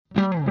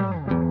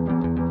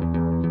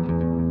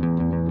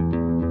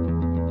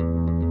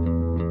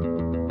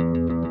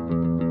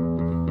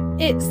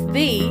It's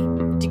the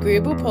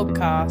Degreeable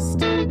Podcast.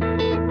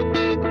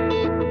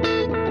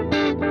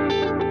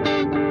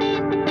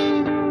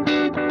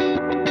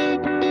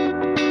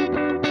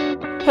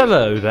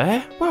 Hello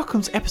there.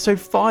 Welcome to episode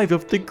 5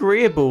 of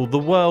Degreeable, the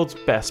world's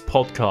best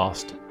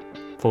podcast.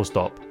 Full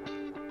stop.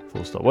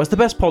 Full stop. Well, it's the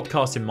best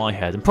podcast in my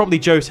head, and probably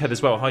Joe's head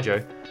as well. Hi,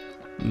 Joe.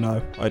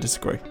 No, I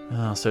disagree.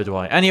 So do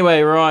I.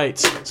 Anyway, right.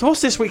 So what's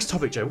this week's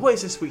topic, Joe? What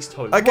is this week's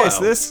topic? Okay,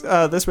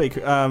 so this week,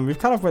 we've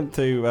kind of went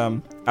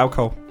through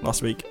alcohol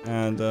last week,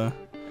 and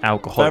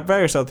alcohol.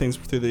 Various other things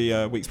through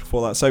the weeks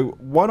before that. So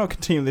why not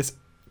continue this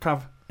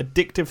kind of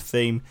addictive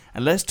theme,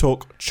 and let's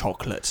talk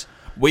chocolate.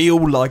 We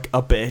all like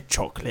a bit of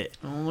chocolate.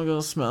 Oh my god,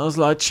 it smells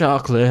like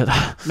chocolate.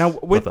 Now,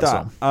 with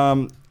that,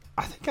 I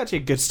think actually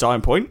a good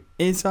starting point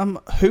is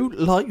who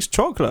likes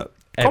chocolate?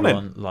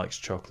 Everyone likes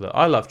chocolate.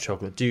 I love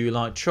chocolate. Do you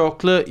like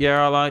chocolate?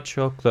 Yeah, I like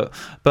chocolate.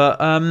 But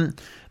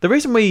the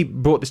reason we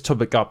brought this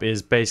topic up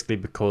is basically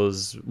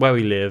because where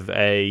we live,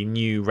 a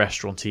new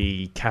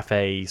restaurant-y,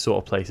 cafe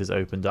sort of place has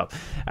opened up.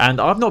 And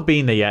I've not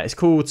been there yet. It's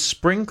called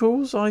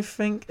Sprinkles, I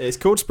think. It's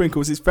called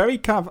Sprinkles. It's very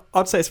kind of,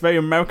 I'd say it's very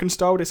American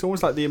styled. It's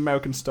almost like the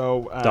American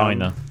style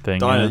diner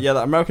thing. Yeah,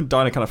 that American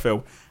diner kind of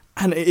feel.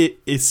 And it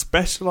is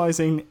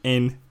specialising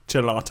in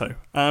gelato,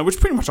 which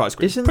is pretty much ice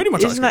cream.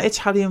 Isn't that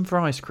Italian for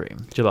ice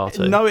cream?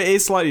 Gelato? No, it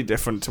is slightly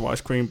different to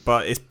ice cream,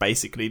 but it's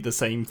basically the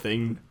same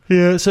thing.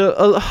 Yeah,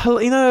 so,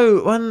 you know,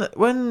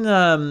 when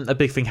a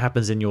big thing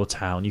happens in your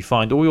town, you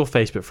find all your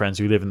Facebook friends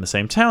who live in the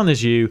same town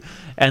as you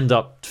end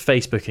up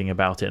Facebooking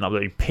about it and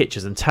uploading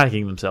pictures and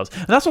tagging themselves.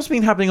 And that's what's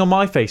been happening on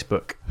my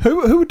Facebook.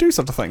 Who would do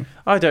such a thing?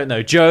 I don't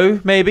know. Joe,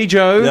 maybe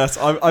Joe. Yes,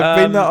 I've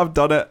been there, I've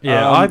done it.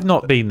 Yeah, I've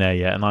not been there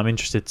yet, and I'm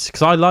interested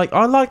because I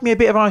like me a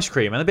bit of ice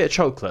cream and a bit of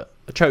chocolate.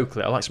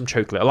 I like some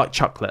chocolate. I like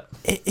chocolate.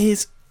 It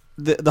is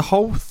the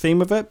whole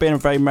theme of it being a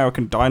very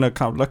American diner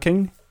kind of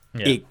looking.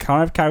 Yeah. It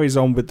kind of carries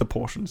on with the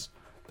portions.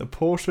 The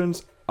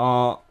portions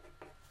are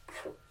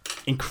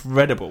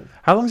incredible.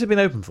 How long has it been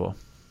open for?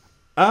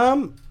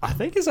 I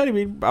think it's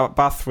only been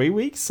about 3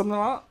 weeks, something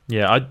like that.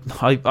 Yeah,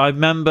 I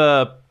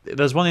remember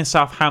there's one in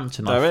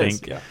Southampton. I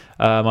think. Yeah.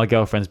 My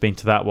girlfriend's been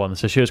to that one,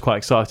 so she was quite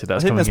excited. I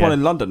think there's one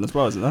in London as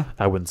well, isn't there?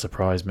 That wouldn't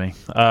surprise me.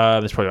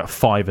 There's probably about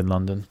 5 in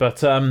London.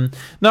 But no,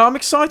 I'm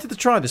excited to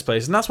try this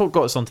place, and that's what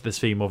got us onto this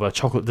theme of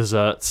chocolate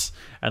desserts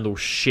and all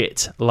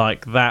shit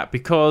like that,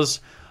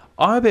 because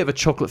I'm a bit of a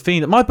chocolate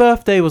fiend. My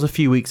birthday was a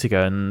few weeks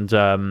ago, and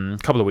a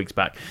couple of weeks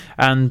back,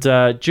 and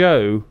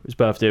Joe's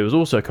birthday was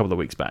also a couple of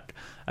weeks back.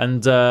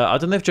 And I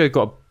don't know if Joe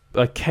got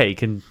a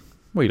cake, and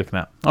what are you looking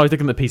at? Oh, he's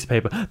looking at the piece of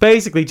paper.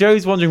 Basically,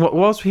 Joe's wondering what.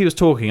 Whilst he was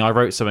talking, I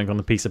wrote something on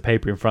the piece of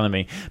paper in front of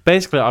me.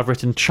 Basically, I've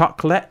written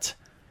chocolate.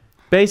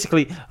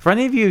 Basically, for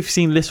any of you who've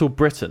seen Little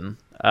Britain,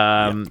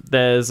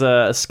 there's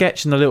a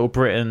sketch in the Little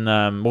Britain.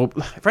 Well,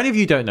 for any of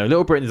you who don't know,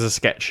 Little Britain is a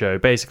sketch show.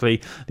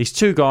 Basically, these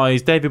two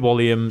guys, David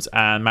Walliams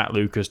and Matt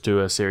Lucas,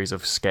 do a series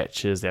of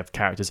sketches. They have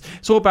characters.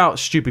 It's all about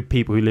stupid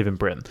people who live in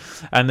Britain.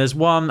 And there's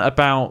one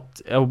about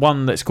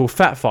one that's called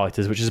Fat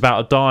Fighters, which is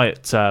about a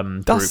diet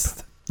group.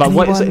 Like,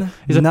 what is it?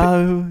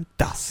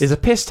 It's a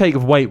piss take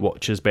of Weight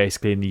Watchers,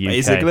 basically, in the UK.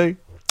 Basically.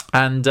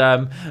 And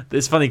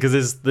it's funny because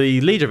there's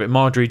the leader of it,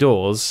 Marjorie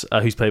Dawes,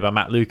 who's played by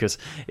Matt Lucas,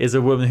 is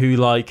a woman who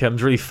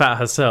is really fat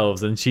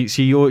herself, and she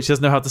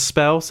doesn't know how to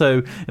spell.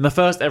 So in the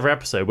first ever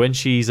episode, when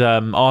she's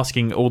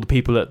asking all the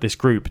people at this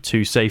group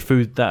to say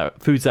foods that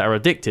are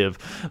addictive,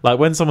 like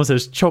when someone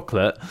says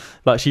chocolate,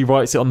 like she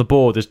writes it on the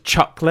board as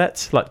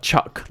chucklet, like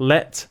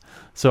chucklet.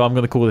 So I'm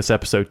going to call this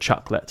episode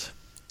Chucklet.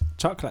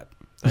 Chocolate.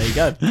 There you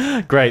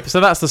go. Great. So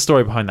that's the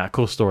story behind that.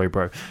 Cool story,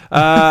 bro.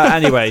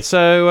 Anyway,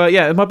 so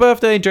my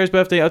birthday, Joe's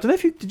birthday. I don't know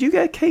if did you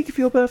get a cake for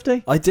your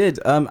birthday? I did.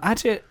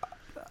 Actually,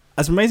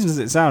 as amazing as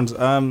it sounds,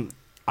 I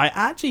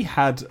actually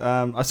had.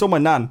 I saw my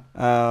nan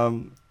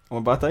on my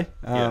birthday,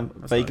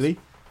 vaguely,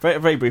 nice. very,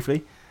 very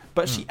briefly,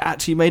 but she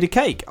actually made a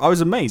cake. I was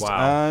amazed.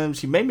 Wow.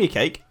 She made me a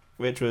cake,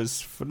 which was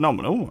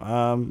phenomenal.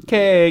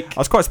 Cake. I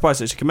was quite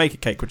surprised that she could make a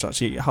cake, which is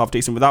actually half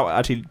decent, without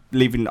actually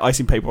leaving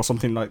icing paper or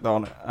something like that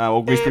on it,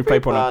 or greaseproof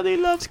paper on it. Everybody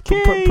loves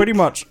cake. Pretty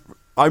much.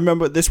 I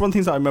remember this one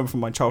thing that I remember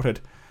from my childhood.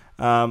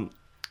 I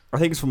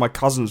think it's for my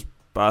cousin's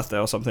birthday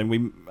or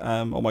something.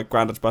 Or my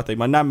granddad's birthday.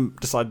 My nan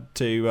decided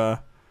to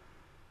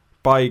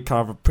buy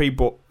kind of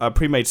a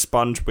pre-made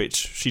sponge, which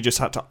she just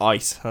had to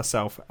ice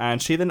herself,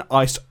 and she then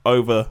iced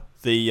over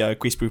the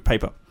greaseproof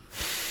paper.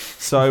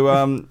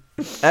 So.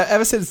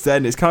 Ever since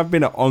then, it's kind of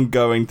been an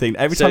ongoing thing.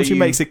 Every time she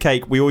makes a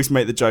cake, we always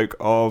make the joke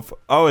of,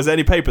 "Oh, is there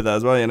any paper there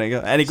as well? Any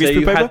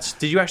greaseproof paper?"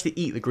 Did you actually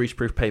eat the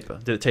greaseproof paper?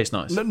 Did it taste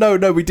nice? No.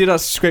 We did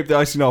actually scrape the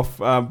icing off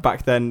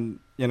back then.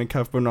 When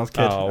I was a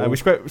kid,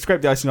 we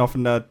scraped the icing off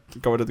and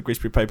got rid of the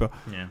greaseproof paper.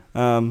 Yeah.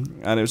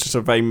 And it was just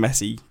a very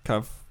messy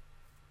kind of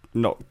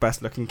not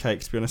best looking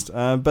cake, to be honest. So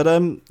I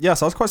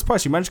was quite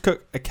surprised. She managed to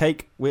cook a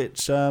cake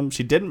which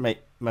she didn't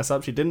mess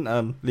up. She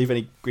didn't leave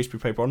any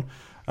greaseproof paper on.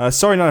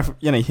 Sorry, no,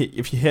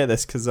 if you hear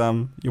this, because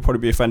you'll probably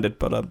be offended.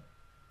 But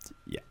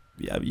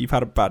you've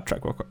had a bad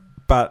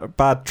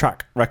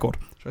track record,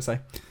 should I say?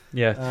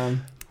 Yeah.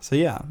 So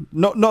yeah,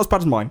 not as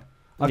bad as mine.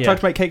 I've tried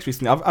to make cakes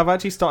recently. I've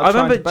actually started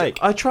trying to bake.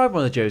 I tried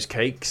one of Joe's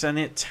cakes and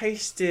it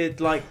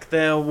tasted like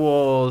there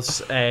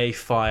was a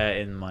fire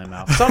in my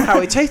mouth. Somehow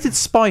it tasted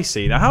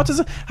spicy. Now,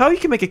 how you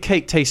can make a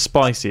cake taste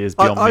spicy is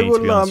beyond me. I to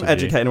be honest will with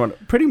educate you. anyone.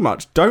 Pretty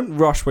much, don't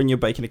rush when you're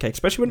baking a cake,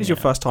 especially when it's your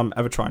first time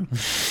ever trying.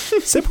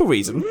 Simple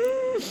reason.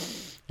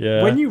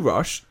 Yeah. When you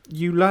rush,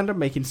 you land up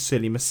making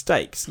silly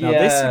mistakes. Now,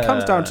 this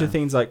comes down to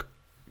things like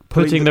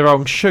putting the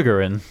wrong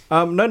sugar in.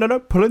 No.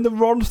 Pulling the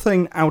wrong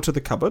thing out of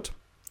the cupboard.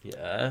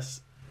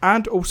 Yes.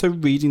 And also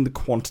reading the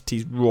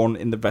quantities wrong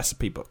in the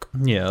recipe book.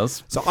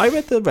 Yes. So I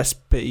read the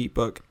recipe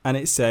book and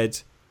it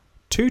said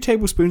 2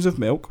 tablespoons of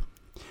milk,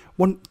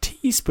 1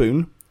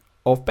 teaspoon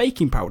of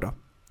baking powder.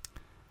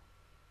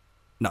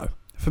 No.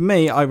 For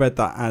me, I read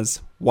that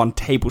as 1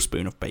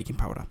 tablespoon of baking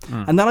powder.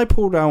 And then I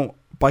pulled out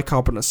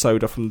bicarbonate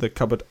soda from the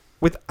cupboard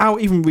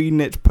without even reading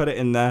it, put it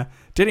in there.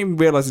 Didn't even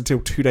realise until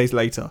 2 days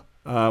later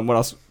when I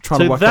was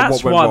trying to work out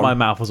what went wrong. So that's why my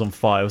mouth was on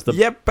fire. Was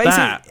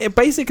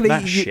basically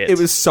it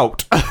was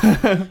salt.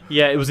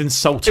 Yeah, it was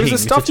insulting to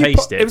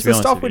taste it. It was the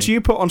stuff which you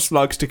put on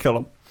slugs to kill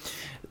them.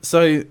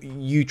 So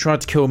you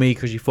tried to kill me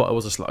because you thought I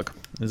was a slug.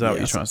 Is that what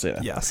you're trying to say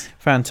there? Yes.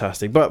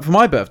 Fantastic. But for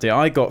my birthday,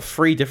 I got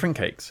 3 different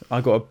cakes.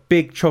 I got a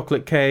big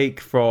chocolate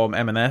cake from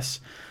M&S.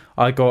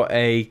 I got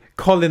a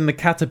Colin the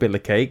Caterpillar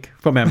cake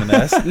from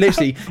M&S.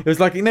 Literally, it was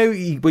like, when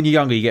you're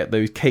younger, you get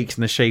those cakes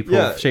in the shapes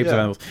of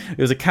animals.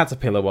 It was a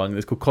caterpillar one. It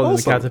was called Colin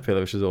the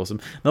Caterpillar, which was awesome.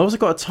 And I also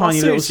got a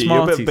tiny little Smarties.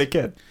 You're a bit of a big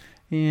kid.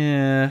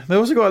 Yeah. They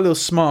also got a little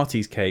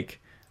Smarties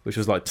cake, which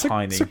was like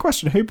tiny. So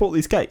question, who bought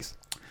these cakes?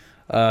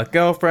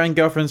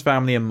 Girlfriend's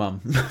family, and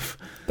mum.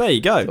 There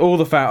you go. All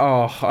the fat.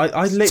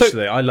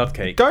 I love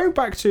cake. Going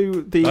back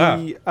to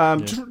the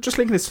just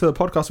linking this to the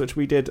podcast which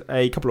we did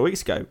a couple of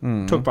weeks ago,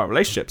 talk about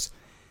relationships.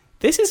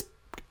 This is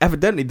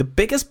evidently the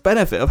biggest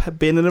benefit of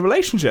being in a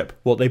relationship.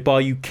 What, they buy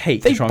you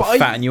cake to try and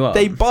fatten you up?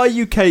 They buy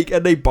you cake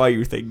and they buy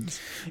you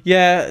things.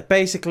 Yeah,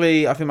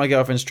 basically, I think my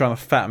girlfriend's trying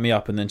to fatten me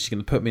up, and then she's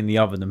going to put me in the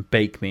oven and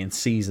bake me and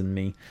season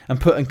me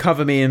and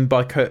cover me in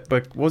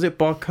was it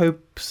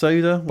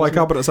soda?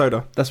 Bicarbonate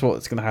soda. That's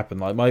what's going to happen.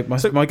 Like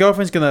my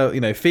girlfriend's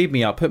going to feed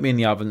me up, put me in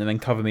the oven, and then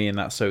cover me in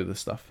that soda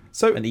stuff.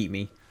 And eat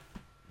me.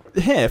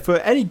 Here, for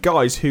any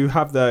guys who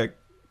have their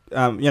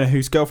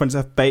whose girlfriends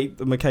have baked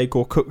them a cake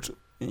or cooked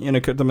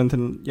them into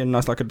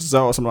nice like a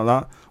dessert or something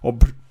like that, or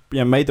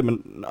made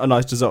them a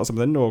nice dessert or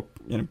something, or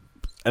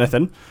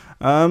anything.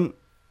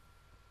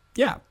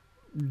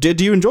 Did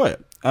you enjoy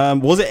it?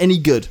 Was it any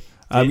good?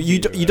 You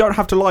don't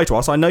have to lie to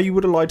us. I know you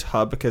would have lied to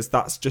her because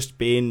that's just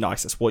being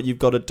nice. That's what you've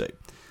got to do.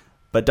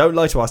 But don't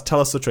lie to us. Tell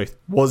us the truth.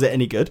 Was it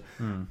any good?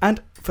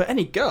 And for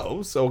any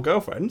girls or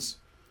girlfriends,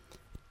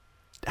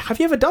 have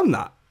you ever done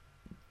that?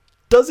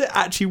 Does it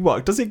actually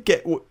work? Does it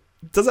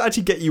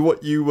actually get you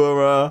what you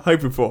were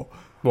hoping for?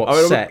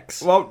 What,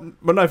 sex? Well,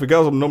 no, for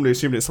girls, I'm normally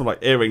assuming it's something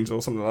like earrings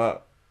or something like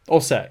that.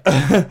 Or sex.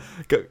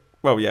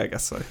 Well, yeah, I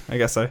guess so.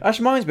 That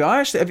reminds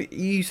me,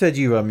 you said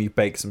you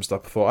baked some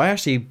stuff before. I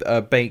actually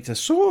baked a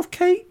sort of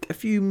cake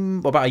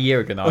about a year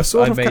ago now. A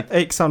sort of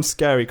cake sounds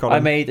scary, Colin. I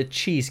made a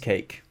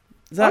cheesecake.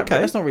 Okay.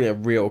 That's not really a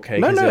real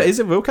cake. No, it is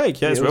a real cake.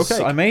 Yeah, it's a real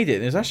cake. I made it,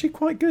 and it was actually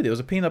quite good. It was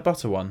a peanut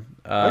butter one.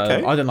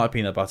 Okay. I don't like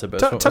peanut butter,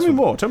 but tell me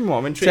more.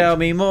 I'm intrigued. Tell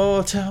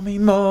me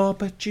more,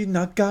 but you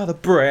not gotta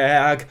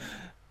brag.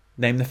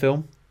 Name the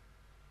film.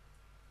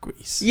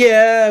 Grease.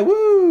 Yeah,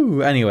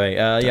 woo. Anyway,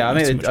 I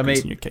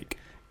made your cake.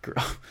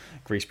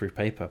 Greaseproof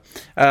paper.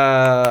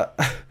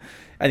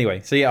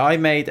 Anyway, so I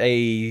made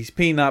a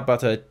peanut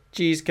butter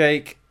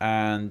cheesecake,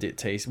 and it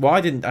tastes. Well,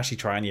 I didn't actually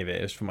try any of it.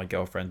 It was for my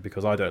girlfriend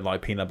because I don't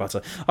like peanut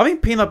butter. I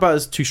think peanut butter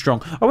is too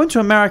strong. I went to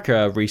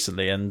America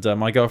recently, and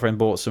my girlfriend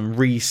bought some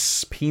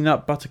Reese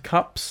peanut butter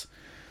cups,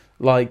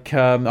 like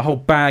a whole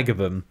bag of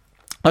them.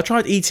 I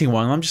tried eating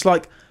one, and I'm just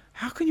like,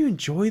 how can you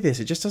enjoy this?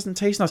 It just doesn't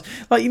taste nice.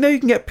 Like, you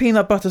can get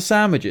peanut butter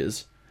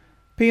sandwiches.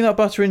 Peanut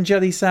butter and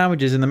jelly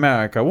sandwiches in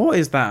America. What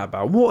is that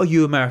about? What are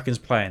you Americans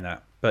playing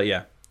at? But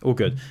yeah, all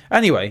good.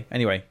 Anyway,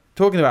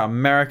 talking about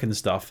American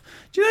stuff.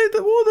 Do you know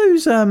that all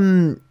those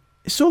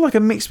it's sort of like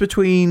a mix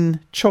between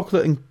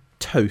chocolate and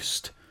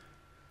toast.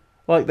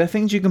 Like, they're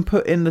things you can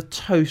put in the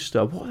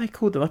toaster. What are they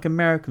called? They're like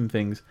American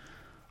things.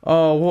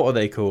 Oh, what are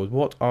they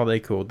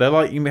called? They're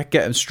like, you get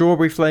them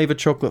strawberry flavour,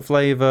 chocolate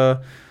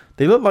flavour.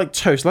 They look like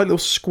toast, like little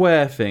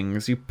square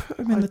things. You put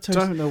them in the toast.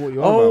 I don't know what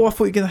you're on about. I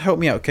thought you were going to help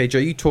me out. Okay, Joe,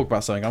 you talk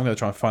about something. I'm going to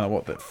try and find out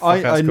what the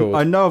fuck that's called.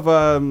 I know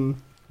of,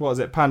 what is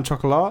it, pain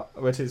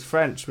chocolat, which is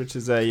French, which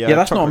is a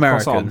that's not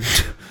American.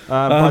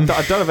 I don't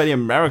have any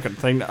American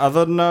thing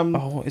other than...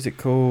 what is it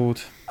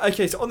called?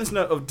 Okay, so on this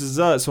note of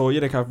desserts or,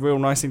 kind of real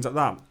nice things like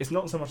that, it's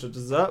not so much a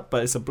dessert,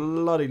 but it's a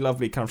bloody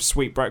lovely kind of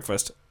sweet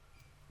breakfast.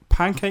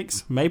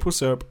 Pancakes, maple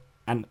syrup,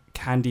 and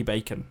candy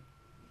bacon.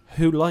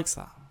 Who likes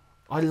that?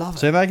 I love it.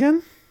 Say that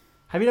again?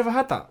 Have you never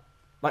had that?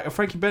 Like a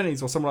Frankie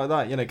Benny's or something like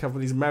that, kind of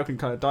these American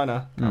kind of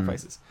diner kind of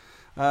places.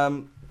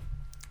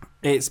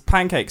 It's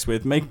pancakes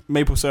with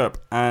maple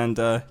syrup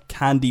and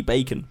candy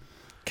bacon.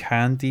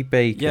 Candy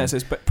bacon? Yeah, so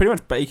it's pretty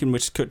much bacon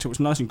which is cooked, it was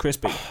nice and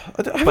crispy.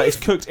 But it's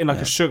cooked in like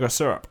a sugar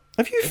syrup.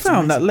 Have you It's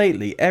found that amazing.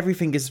 lately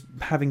everything is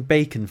having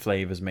bacon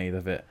flavours made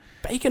of it?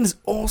 Bacon is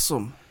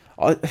awesome.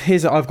 I've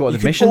got an You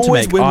admission can to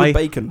always make. win with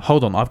bacon.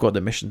 Hold on, I've got an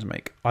admission to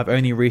make. I've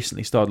only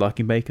recently started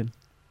liking bacon.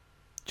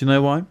 Do you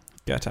know why?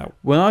 Get out.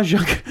 When I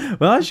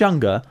was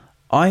younger,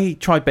 I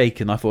tried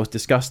bacon. I thought it was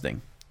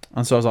disgusting,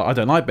 and so I was like, I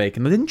don't like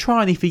bacon. I didn't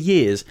try any for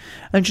years.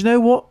 And do you know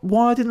what?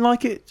 Why I didn't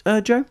like it,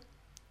 Joe?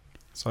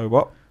 So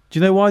what? Do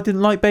you know why I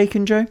didn't like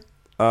bacon, Joe?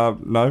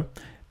 No.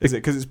 Is it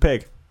because it's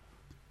pig?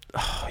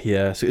 Oh,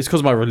 yeah, so it's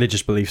because of my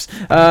religious beliefs.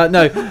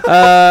 No,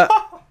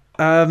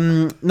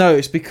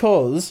 it's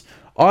because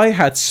I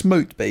had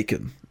smoked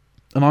bacon,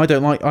 and I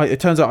don't like. It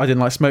turns out I didn't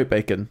like smoked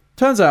bacon.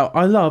 Turns out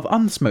I love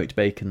unsmoked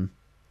bacon.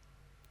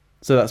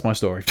 So that's my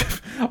story.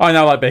 I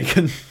now like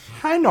bacon.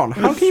 Hang on.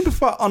 How can you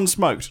prefer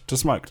unsmoked to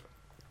smoked?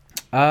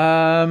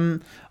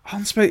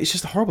 Unsmoked. It's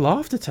just a horrible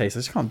aftertaste. I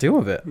just can't deal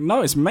with it.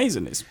 No, it's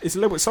amazing. It's a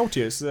little bit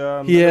salty. It's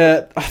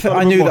Yeah,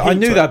 I knew more heat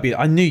to that'd it. be.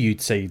 I knew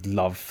you'd say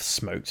love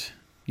smoked.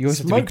 You always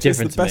have to be Smoked is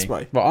different the to best me.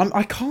 way. But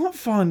I can't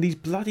find these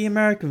bloody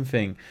American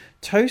thing.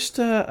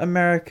 Toaster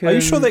American. Are you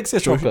sure they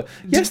exist? Or chocolate.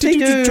 did Yes, you they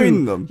just do.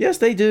 dream them? Yes,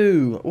 they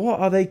do. What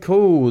are they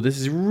called? This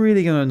is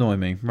really going to annoy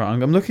me. Right,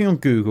 I'm looking on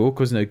Google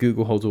because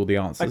Google holds all the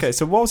answers. Okay,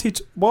 so whilst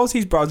he's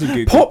browsing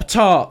Google, Pop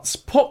Tarts.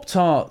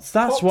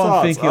 That's what I'm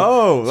Pop-Tarts. thinking.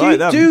 Oh, So right, you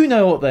them. do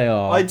know what they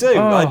are. I do.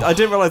 Oh. I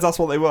didn't realise that's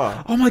what they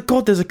were. Oh my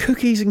god, there's a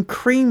cookies and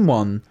cream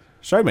one.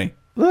 Show me.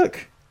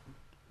 Look,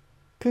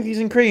 cookies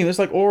and cream. It's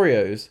like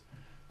Oreos.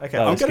 Okay,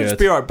 Oh, I'm that's going to just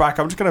good. be right back.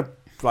 I'm just going to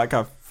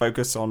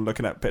focus on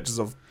looking at pictures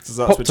of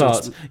desserts. Pop which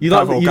Tarts. is You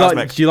kind of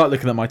like? Do you like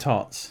looking at my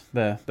tarts?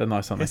 They're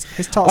nice, aren't they?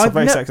 His tarts are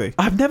very sexy.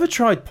 I've never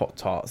tried Pop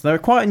Tarts. They're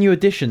quite a new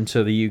addition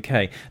to the UK.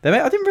 I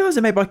didn't realise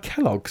they're made by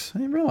Kellogg's. I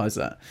didn't realise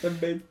that.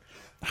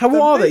 How they're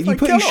are they? made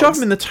by You shove Kellogg's.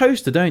 them in the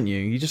toaster, don't you?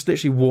 You just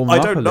literally warm them I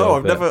up a don't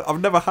little know. bit. I've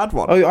never had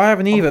one. Oh, I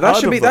haven't either. I've That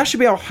heard should be of them. that should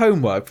be our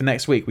homework for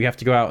next week. We have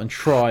to go out and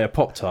try a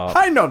Pop Tart.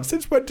 Hang on.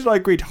 Since when did I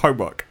agree to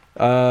homework?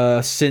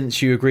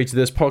 Since you agreed to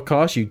this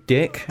podcast, you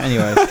dick.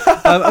 Anyway,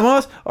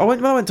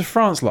 when I went to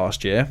France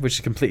last year, which is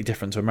completely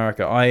different to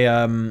America.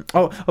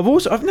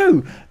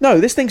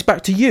 This thinks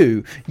back to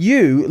you.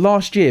 You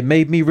last year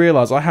made me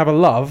realise I have a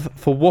love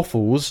for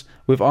waffles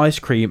with ice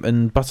cream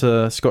and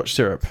butterscotch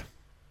syrup.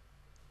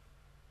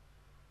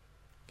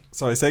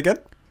 Sorry, say again.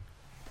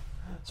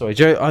 Sorry,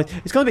 Joe.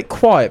 It's gone a bit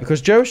quiet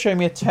because Joe showed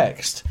me a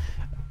text.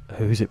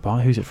 Who's it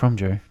by? Who's it from,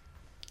 Joe?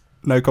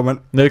 No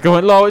comment. No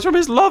comment. Lol, it's from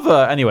his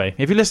lover. Anyway,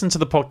 if you listen to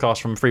the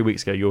podcast from 3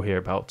 weeks ago, you'll hear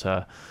about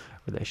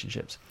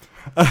relationships.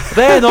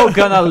 They're not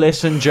gonna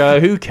listen, Joe.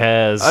 Who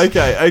cares?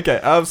 Okay.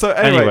 So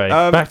anyway,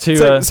 back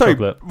to sorry,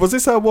 chocolate. was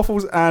this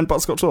waffles and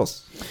butterscotch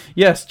sauce?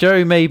 Yes,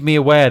 Joe made me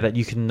aware that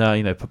you can,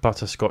 put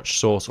butterscotch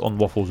sauce on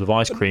waffles with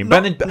ice cream.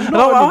 Not Ben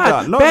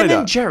only and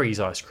that. Jerry's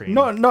ice cream.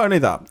 Not only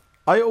that,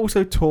 I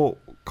also taught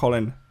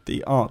Colin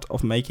the art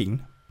of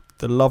making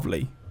the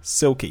lovely,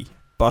 silky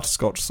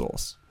butterscotch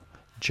sauce.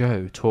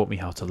 Joe taught me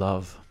how to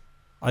love.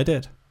 I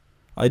did.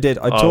 I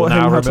taught him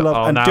how to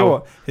love. And do you know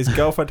what? His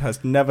girlfriend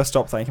has never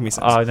stopped thanking me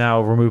since. I now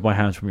remove my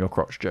hands from your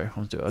crotch, Joe.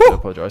 I do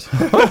apologise.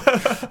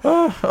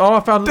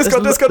 I found Disco.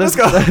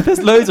 There's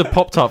loads of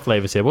Pop-Tart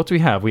flavours here. What do we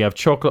have? We have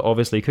chocolate,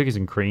 obviously, cookies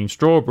and cream,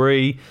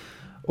 strawberry,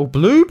 or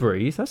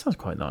blueberries. That sounds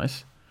quite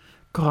nice.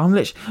 God, I'm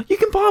literally... You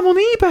can buy them on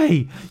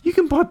eBay. You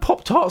can buy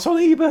Pop-Tarts on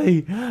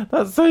eBay.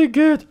 That's so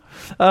good.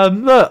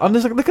 Look, I'm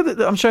just look at it.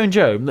 I'm showing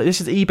Joe.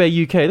 This is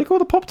eBay UK. Look at all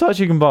the Pop-Tarts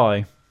you can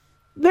buy.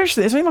 It's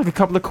only like a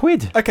couple of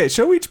quid. Okay,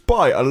 shall we just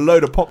buy a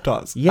load of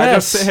Pop-Tarts? Yes. And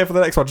just sit here for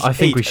the next one, just I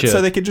think eat, we should.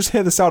 so they can just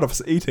hear the sound of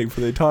us eating for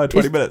the entire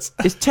 20 minutes.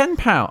 It's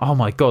 £10. Oh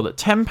my god, look,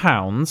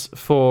 £10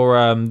 for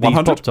these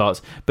 100?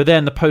 Pop-Tarts. But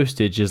then the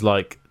postage is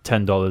like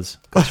 $10.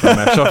 That's from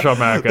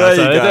America. There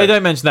So you go. they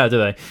don't mention that, do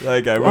they? There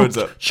you go, ruins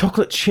it.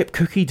 Chocolate chip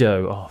cookie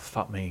dough. Oh,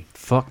 fuck me.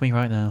 Fuck me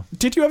right now.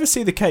 Did you ever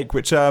see the cake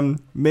which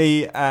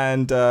me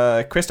and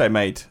Christo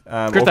made?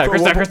 Christo.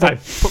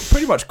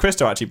 Pretty much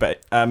Christo actually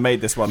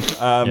made this one.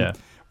 Yeah.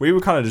 We were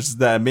kind of just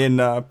there, me and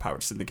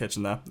Parrots in the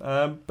kitchen there.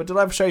 But did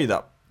I ever show you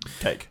that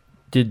cake?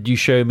 Did you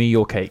show me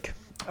your cake?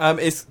 I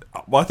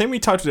think we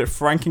titled it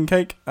Franken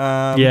Cake.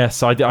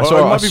 Yes, I did. I or it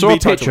saw might be a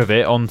retitled. picture of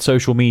it on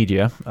social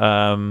media.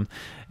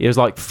 It was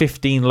like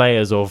 15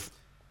 layers of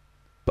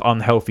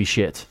unhealthy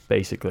shit,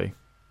 basically.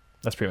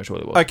 That's pretty much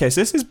what it was. Okay,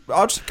 so this is...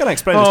 I'm just going to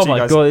explain this Oh to you my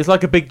guys. god, it's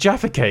like a big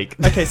Jaffa cake.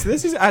 Okay, so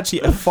this is actually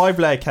a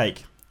 5-layer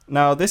cake.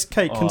 Now, this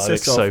cake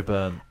consists of so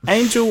burnt.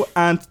 angel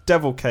and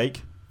devil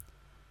cake,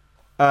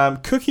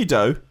 cookie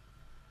dough,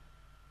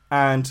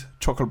 and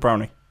chocolate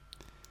brownie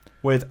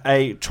with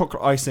a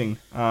chocolate icing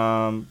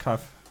kind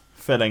of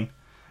filling.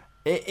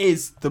 It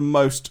is the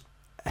most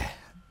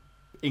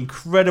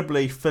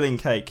incredibly filling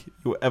cake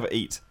you'll ever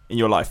eat in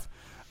your life.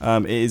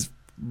 It is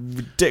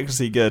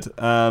ridiculously good,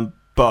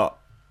 but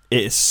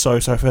it is so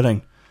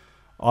filling.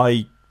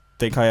 I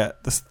think I ate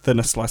the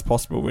thinnest slice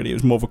possible, really. It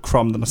was more of a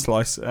crumb than a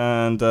slice,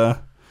 and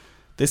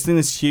this thing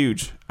is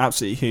huge,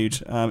 absolutely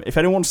huge. If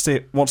anyone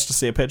wants to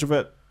see a picture of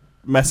it,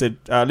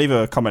 leave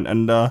a comment,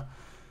 and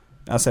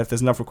I'll say if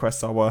there's enough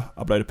requests, I'll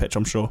upload a picture,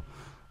 I'm sure.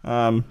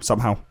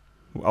 Somehow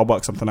I'll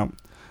work something out.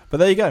 But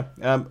there you go.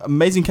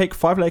 Amazing cake,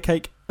 5-layer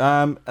cake,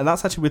 and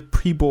that's actually with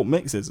pre-bought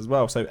mixes as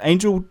well. So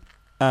angel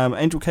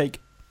cake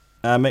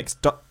mix,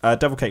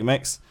 devil cake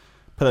mix,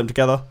 put them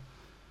together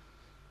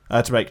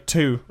to make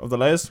 2 of the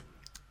layers.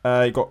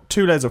 You've got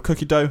 2 layers of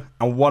cookie dough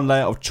and 1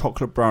 layer of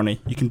chocolate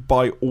brownie. You can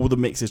buy all the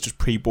mixes just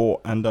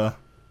pre-bought and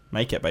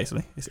make it,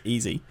 basically. It's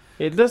easy.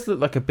 It does look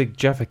like a big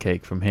Jaffa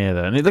cake from here,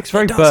 though, and it looks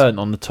very burnt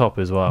on the top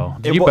as well.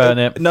 Did you burn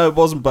it? No, it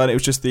wasn't burnt. It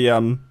was just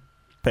the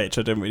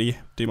picture didn't really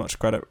do much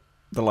credit.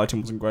 The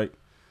lighting wasn't great.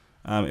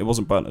 It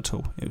wasn't burnt at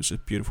all. It was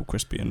just beautiful,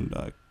 crispy,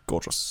 and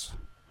gorgeous.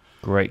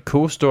 Great,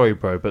 cool story,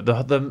 bro. But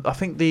I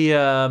think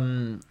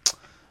the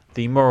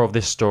moral of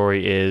this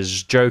story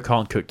is Joe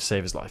can't cook to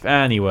save his life.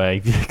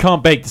 Anyway, he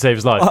can't bake to save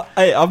his life.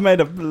 Hey, I've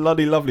made a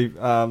bloody lovely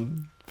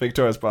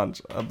Victoria's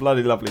Sponge. A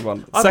bloody lovely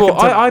one.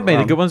 I made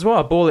a good one as well.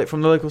 I bought it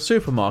from the local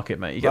supermarket,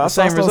 mate. You get the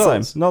same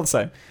results. Not the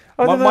same.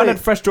 Mine had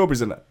fresh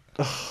strawberries in it.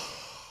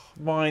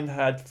 Mine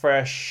had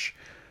fresh...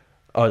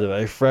 I don't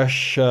know,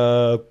 fresh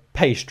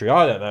pastry.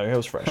 I don't know. It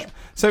was fresh.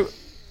 So,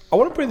 I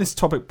want to bring this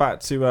topic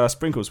back to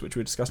sprinkles, which we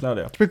were discussing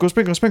earlier.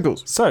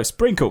 Sprinkles. So,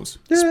 sprinkles.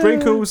 Yeah.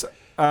 Sprinkles,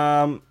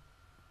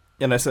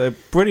 it's a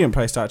brilliant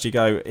place to actually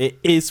go. It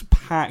is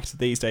packed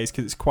these days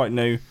because it's quite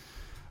new.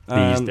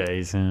 These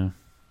days, yeah.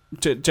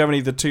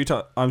 Generally, the 2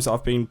 times that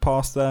I've been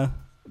past there,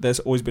 there's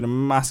always been a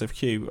massive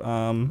queue.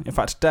 In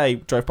fact, today,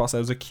 drove past, there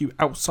was a queue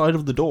outside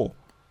of the door.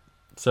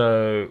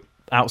 So,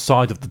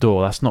 outside of the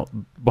door, that's not...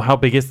 Well, how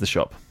big is the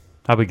shop?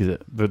 How big is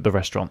it, the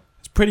restaurant?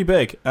 It's pretty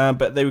big,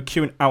 but they were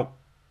queuing out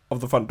of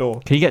the front door.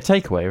 Can you get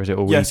takeaway, or is it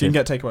all Yes, you can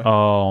get takeaway.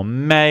 Oh,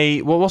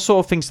 mate. Well, what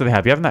sort of things do they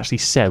have? You haven't actually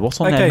said.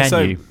 What's on their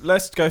menu? So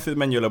let's go through the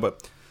menu a little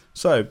bit.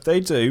 So they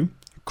do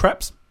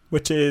crepes,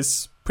 which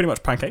is pretty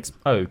much pancakes.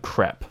 Oh,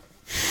 crepe.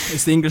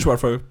 It's the English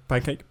word for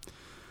pancake.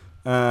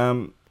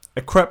 A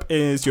crepe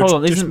is your...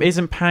 Hold on,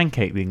 isn't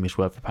pancake the English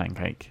word for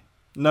pancake?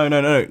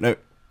 No.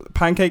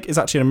 Pancake is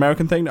actually an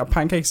American thing. A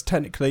pancake is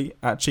technically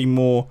actually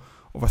more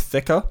of a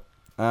thicker...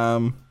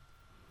 kind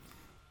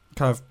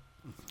of...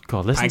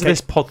 God, listen to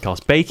this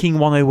podcast. Baking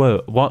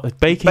 101.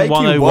 Baking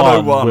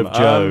 101 with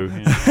Joe.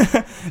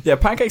 Yeah,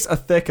 pancakes are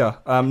thicker.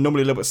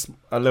 Normally a little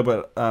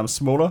bit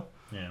smaller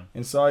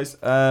in size.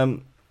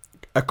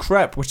 A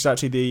crepe, which is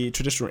actually the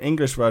traditional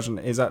English version,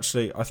 is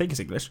actually, I think it's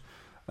English,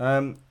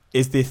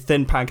 is the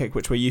thin pancake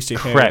which we're used to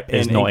here crepe in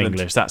is not England.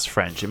 English. That's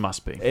French. It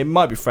must be. It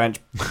might be French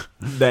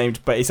named,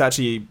 but it's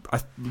actually,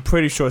 I'm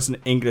pretty sure it's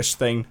an English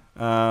thing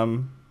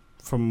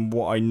from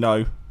what I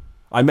know.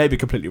 I may be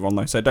completely wrong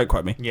though, so don't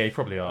quote me. Yeah, you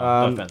probably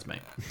are. No offense, mate.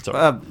 Sorry.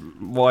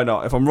 Why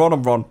not? If I'm wrong,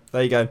 I'm wrong.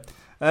 There you go.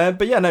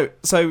 But yeah, no.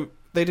 So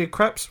they did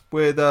crepes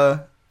with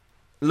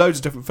loads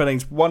of different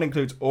fillings. One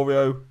includes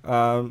Oreos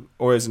and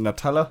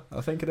Nutella,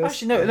 I think it is.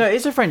 Actually, no,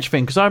 it's a French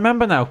thing because I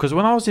remember now because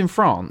when I was in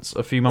France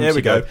a few months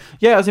ago,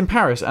 I was in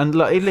Paris and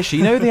like,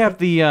 literally, they have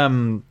the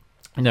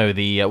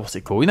what's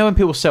it called? When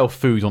people sell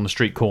food on the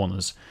street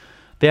corners.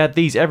 They had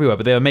these everywhere,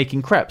 but they were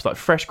making crepes, like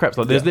fresh crepes.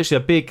 Like there's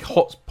literally a big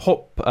hot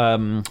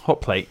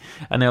plate,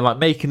 and they're like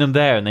making them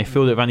there, and they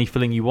filled it with any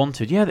filling you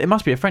wanted. Yeah, it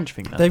must be a French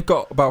thing then. They've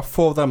got about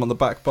 4 of them on the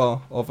back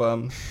bar of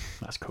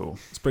that's cool.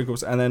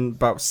 Sprinkles, and then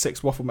about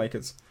 6 waffle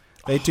makers.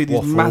 They do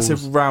these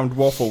massive round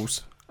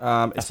waffles.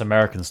 That's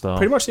American style.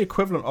 Pretty much the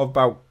equivalent of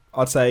about,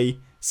 I'd say,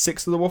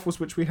 6 of the waffles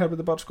which we had with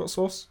the butterscotch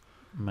sauce.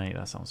 Mate,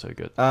 that sounds so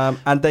good.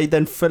 And they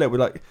then fill it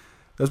with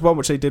there's one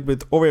which they did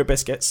with Oreo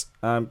biscuits.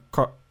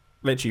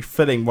 Literally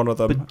filling one of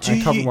them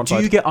and covering one side.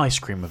 Do you get ice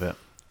cream with it?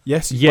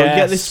 Yes. Well,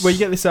 you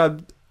get this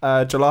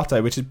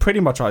gelato, which is pretty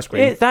much ice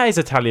cream. That is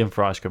Italian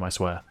for ice cream, I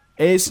swear.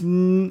 I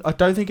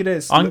don't think it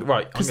is. I'm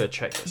going to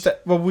check this.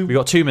 We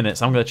got 2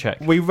 minutes. I'm going to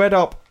check. We read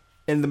up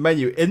in the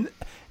menu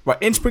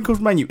in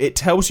Sprinkles menu. It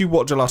tells you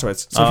what gelato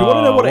is. So if you want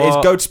to know what it is,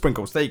 go to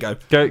Sprinkles. There you go.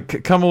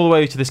 Come all the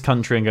way to this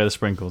country and go to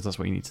Sprinkles. That's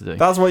what you need to do.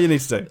 That's what you need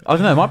to do. I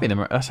don't know. It might be in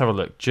America. Let's have a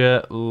look.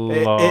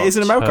 Gelato. It is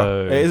in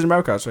America. It is in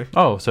America, actually.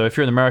 Oh, so if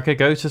you're in America,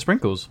 go to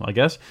Sprinkles, I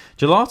guess.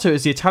 Gelato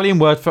is the Italian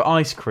word for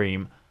ice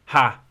cream.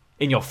 Ha!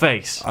 In your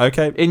face.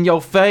 Okay. In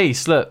your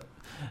face. Look.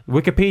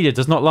 Wikipedia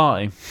does not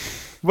lie.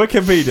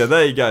 Wikipedia.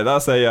 There you go.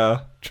 That's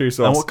a true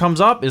source. And what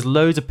comes up is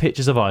loads of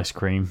pictures of ice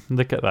cream.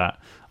 Look at that.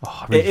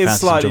 Oh, I really it is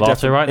slightly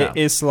different right now. It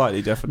is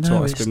slightly different to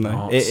ice cream,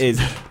 though. It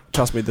is.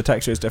 Trust me, the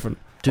texture is different.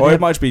 It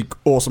might be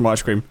awesome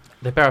ice cream.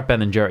 They better have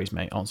Ben and Jerry's,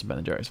 mate. Awesome Ben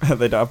and Jerry's.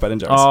 They don't have Ben and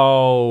Jerry's.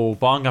 Oh,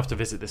 but I'm going to have to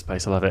visit this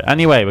place. I love it.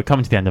 Anyway, we're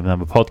coming to the end of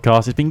another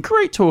podcast. It's been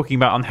great talking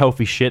about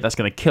unhealthy shit that's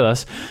going to kill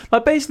us.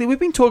 Like, basically, we've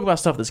been talking about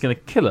stuff that's going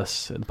to kill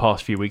us in the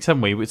past few weeks,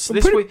 haven't we? This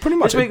week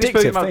we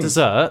spoke about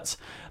desserts.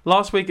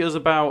 Last week it was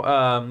about,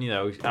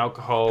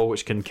 alcohol,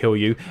 which can kill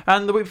you.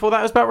 And the week before that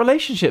it was about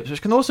relationships,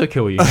 which can also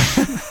kill you.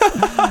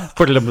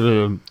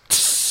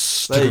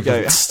 There you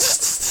go.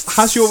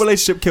 Has your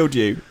relationship killed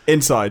you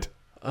inside?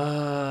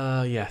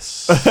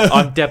 Yes.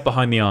 I'm dead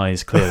behind the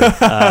eyes, clearly.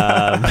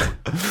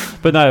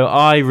 But no,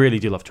 I really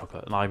do love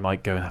chocolate, and I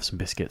might go and have some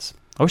biscuits.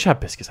 I wish I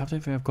had biscuits. I don't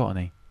think I've got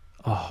any.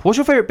 Oh, what's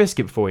your favourite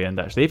biscuit before we end,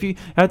 actually? If you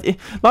had,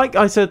 like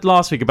I said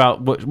last week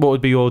about what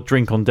would be your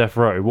drink on death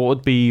row, what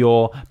would be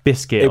your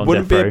biscuit on death row? It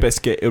wouldn't be a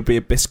biscuit, it would be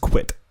a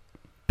biscuit.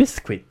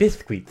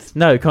 Biscuits.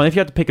 No, come on, if you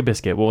had to pick a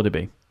biscuit, what would it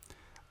be?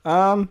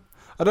 I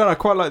don't know. I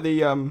quite like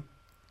the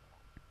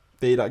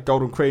like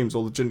golden creams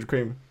or the ginger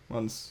cream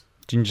ones.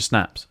 Ginger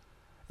snaps.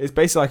 It's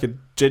basically like a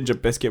ginger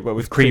biscuit, but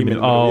with Cream in in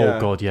the middle. Oh yeah.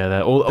 god,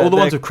 yeah. All the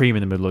ones with cream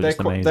in the middle are just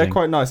amazing. They're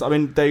quite nice. I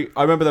mean,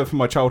 I remember them from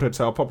my childhood,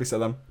 so I'll probably say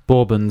them.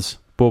 Bourbons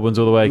all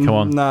the way. Come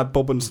on. Nah,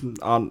 bourbons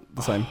aren't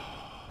the same.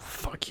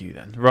 Fuck you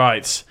then.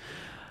 Right.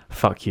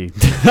 Fuck you.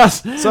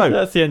 that's the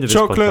end of this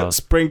chocolate, podcast.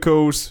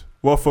 sprinkles,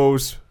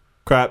 waffles,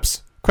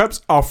 crepes.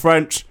 Crepes are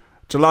French.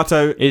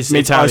 Gelato Is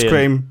means Italian. ice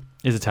cream.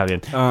 Is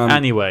Italian.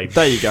 Anyway,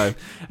 there you go.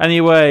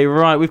 Anyway,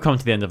 right, we've come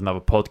to the end of another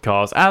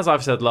podcast. As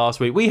I've said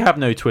last week, we have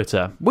no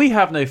Twitter, we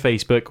have no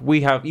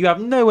Facebook, you have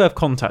no way of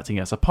contacting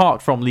us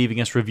apart from leaving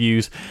us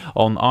reviews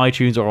on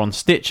iTunes or on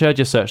Stitcher.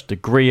 Just search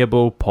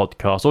Agreeable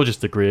Podcast or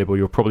just Agreeable,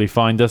 you'll probably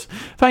find us.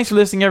 Thanks for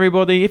listening,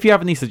 everybody. If you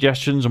have any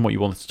suggestions on what you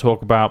want us to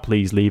talk about,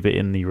 please leave it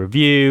in the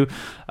review. Do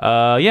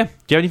you have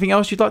anything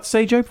else you'd like to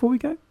say, Joe, before we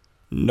go?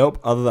 Nope,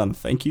 other than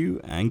thank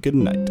you and good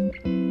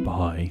night.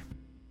 Bye.